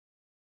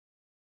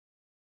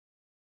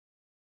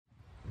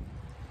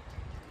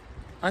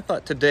I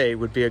thought today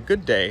would be a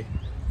good day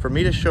for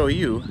me to show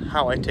you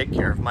how I take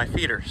care of my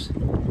feeders.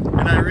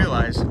 And I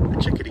realized a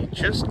chickadee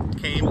just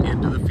came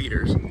into the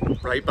feeders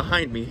right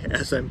behind me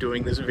as I'm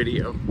doing this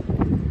video.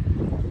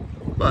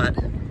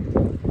 But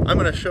I'm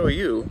going to show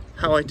you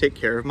how I take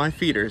care of my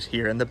feeders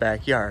here in the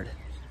backyard.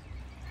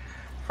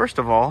 First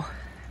of all,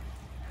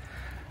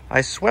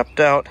 I swept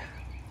out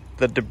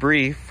the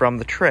debris from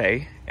the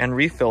tray and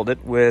refilled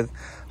it with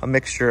a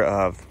mixture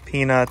of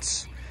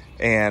peanuts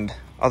and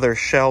other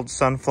shelled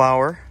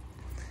sunflower.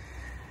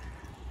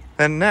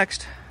 Then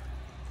next,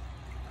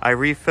 I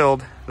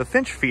refilled the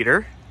finch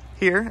feeder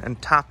here and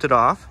topped it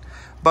off.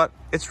 But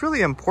it's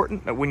really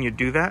important that when you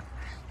do that,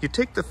 you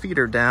take the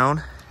feeder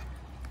down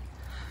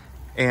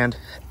and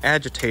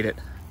agitate it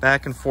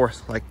back and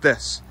forth like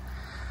this.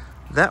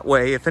 That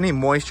way, if any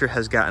moisture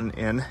has gotten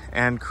in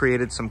and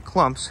created some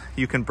clumps,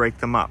 you can break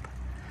them up.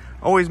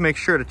 Always make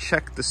sure to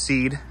check the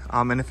seed,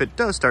 and if it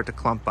does start to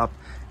clump up,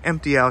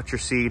 empty out your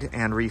seed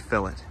and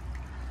refill it.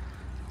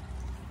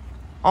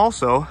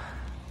 Also,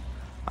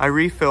 I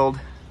refilled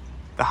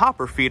the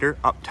hopper feeder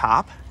up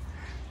top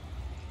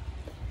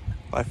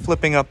by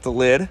flipping up the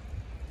lid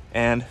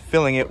and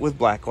filling it with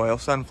black oil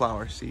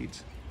sunflower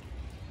seeds.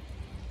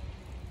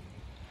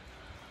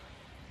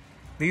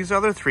 These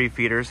other three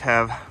feeders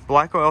have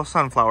black oil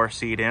sunflower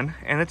seed in,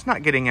 and it's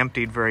not getting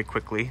emptied very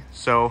quickly,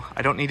 so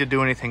I don't need to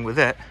do anything with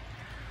it.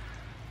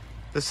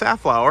 The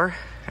safflower,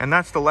 and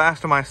that's the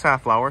last of my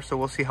safflower, so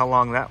we'll see how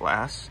long that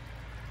lasts.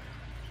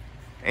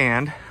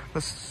 And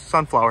the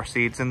sunflower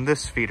seeds in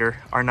this feeder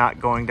are not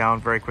going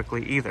down very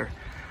quickly either,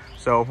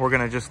 so we're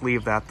gonna just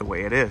leave that the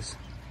way it is.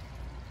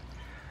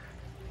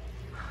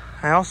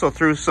 I also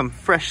threw some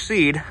fresh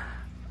seed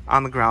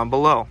on the ground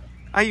below.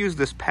 I used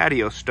this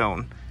patio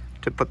stone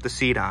to put the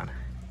seed on.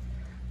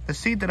 The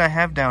seed that I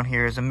have down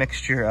here is a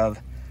mixture of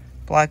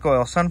black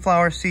oil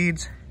sunflower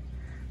seeds,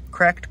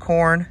 cracked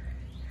corn,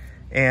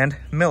 and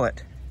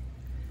millet.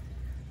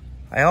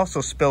 I also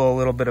spill a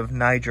little bit of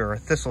Niger or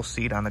thistle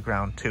seed on the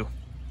ground too.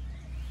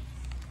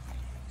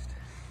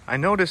 I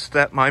noticed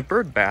that my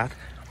bird bath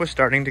was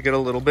starting to get a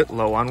little bit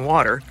low on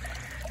water,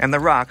 and the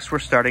rocks were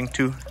starting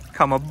to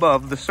come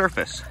above the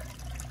surface.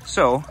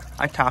 So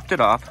I topped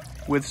it off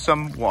with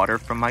some water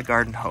from my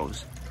garden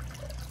hose.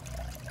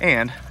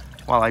 And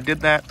while I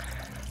did that,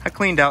 I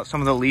cleaned out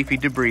some of the leafy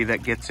debris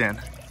that gets in.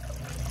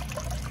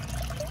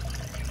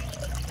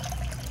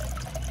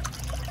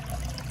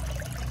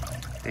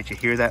 Did you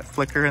hear that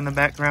flicker in the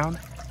background?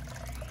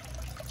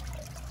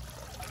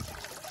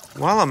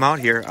 While I'm out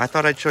here, I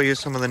thought I'd show you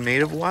some of the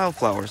native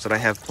wildflowers that I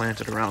have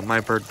planted around my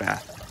bird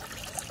bath.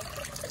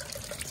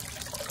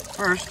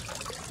 First,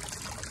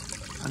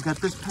 I've got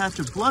this patch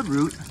of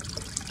bloodroot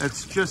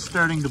that's just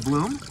starting to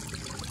bloom.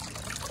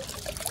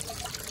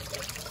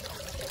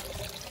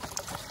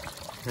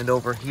 And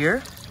over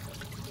here,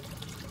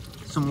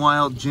 some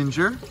wild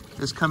ginger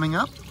is coming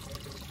up.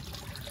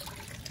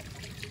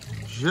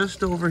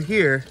 Just over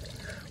here,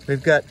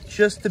 we've got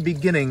just the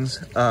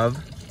beginnings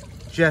of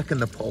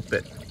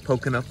jack-in-the-pulpit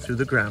poking up through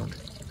the ground.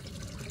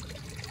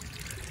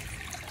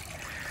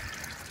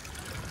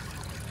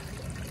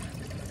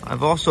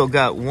 I've also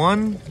got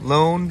one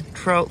lone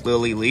trout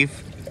lily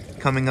leaf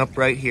coming up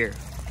right here.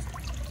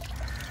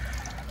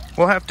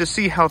 We'll have to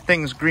see how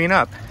things green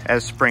up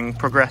as spring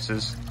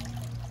progresses.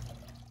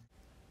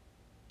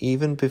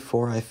 Even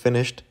before I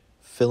finished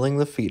filling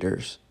the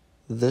feeders,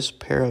 this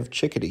pair of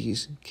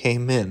chickadees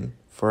came in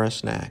for a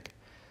snack.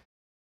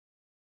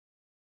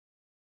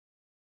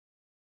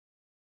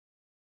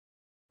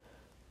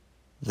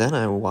 Then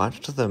I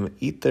watched them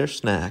eat their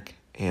snack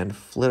and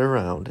flit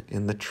around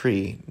in the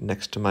tree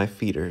next to my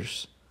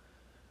feeders.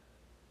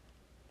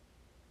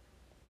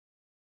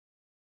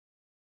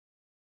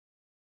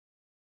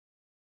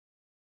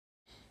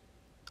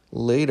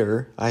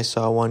 Later, I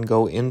saw one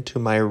go into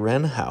my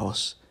wren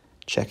house,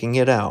 checking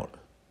it out.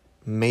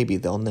 Maybe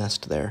they'll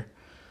nest there.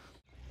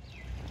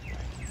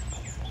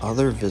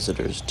 Other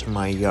visitors to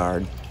my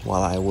yard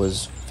while I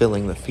was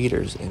filling the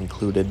feeders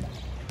included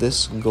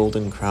this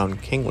golden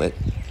crowned kinglet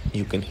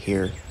you can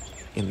hear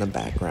in the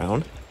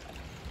background.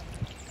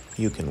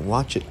 You can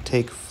watch it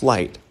take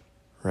flight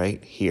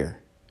right here.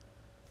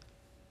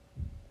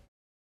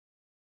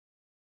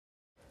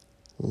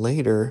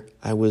 Later,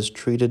 I was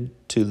treated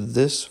to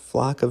this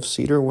flock of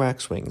cedar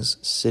waxwings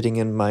sitting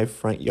in my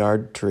front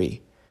yard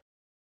tree.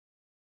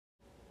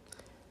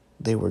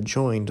 They were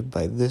joined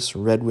by this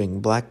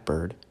red-winged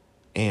blackbird,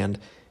 and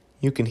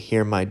you can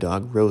hear my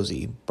dog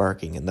Rosie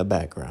barking in the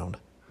background.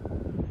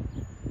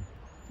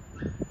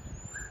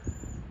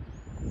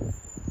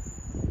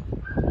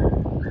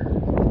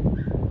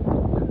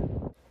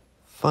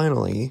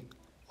 Finally,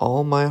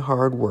 all my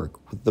hard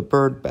work with the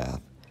bird bath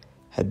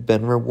had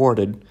been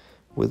rewarded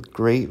with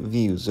great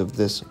views of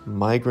this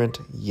migrant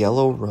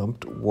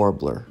yellow-rumped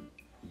warbler.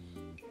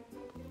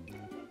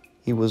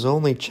 He was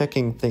only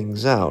checking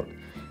things out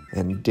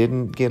and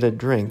didn't get a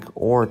drink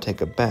or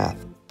take a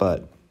bath,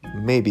 but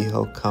maybe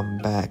he'll come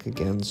back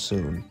again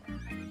soon.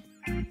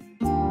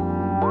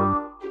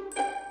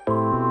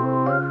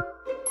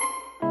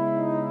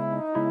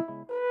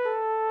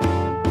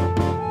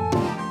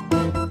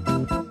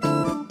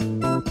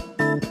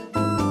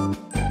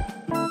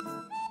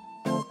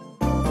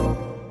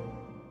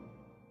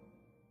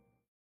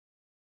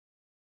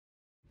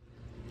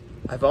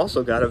 I've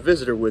also got a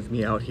visitor with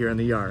me out here in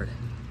the yard.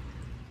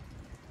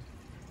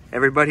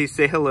 Everybody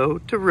say hello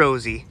to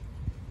Rosie.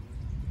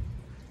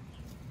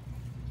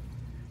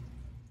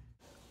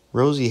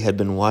 Rosie had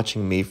been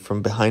watching me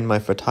from behind my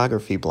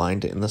photography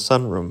blind in the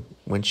sunroom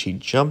when she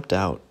jumped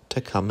out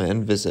to come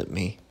and visit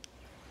me.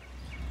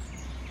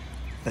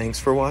 Thanks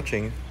for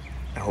watching.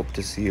 I hope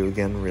to see you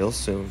again real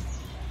soon.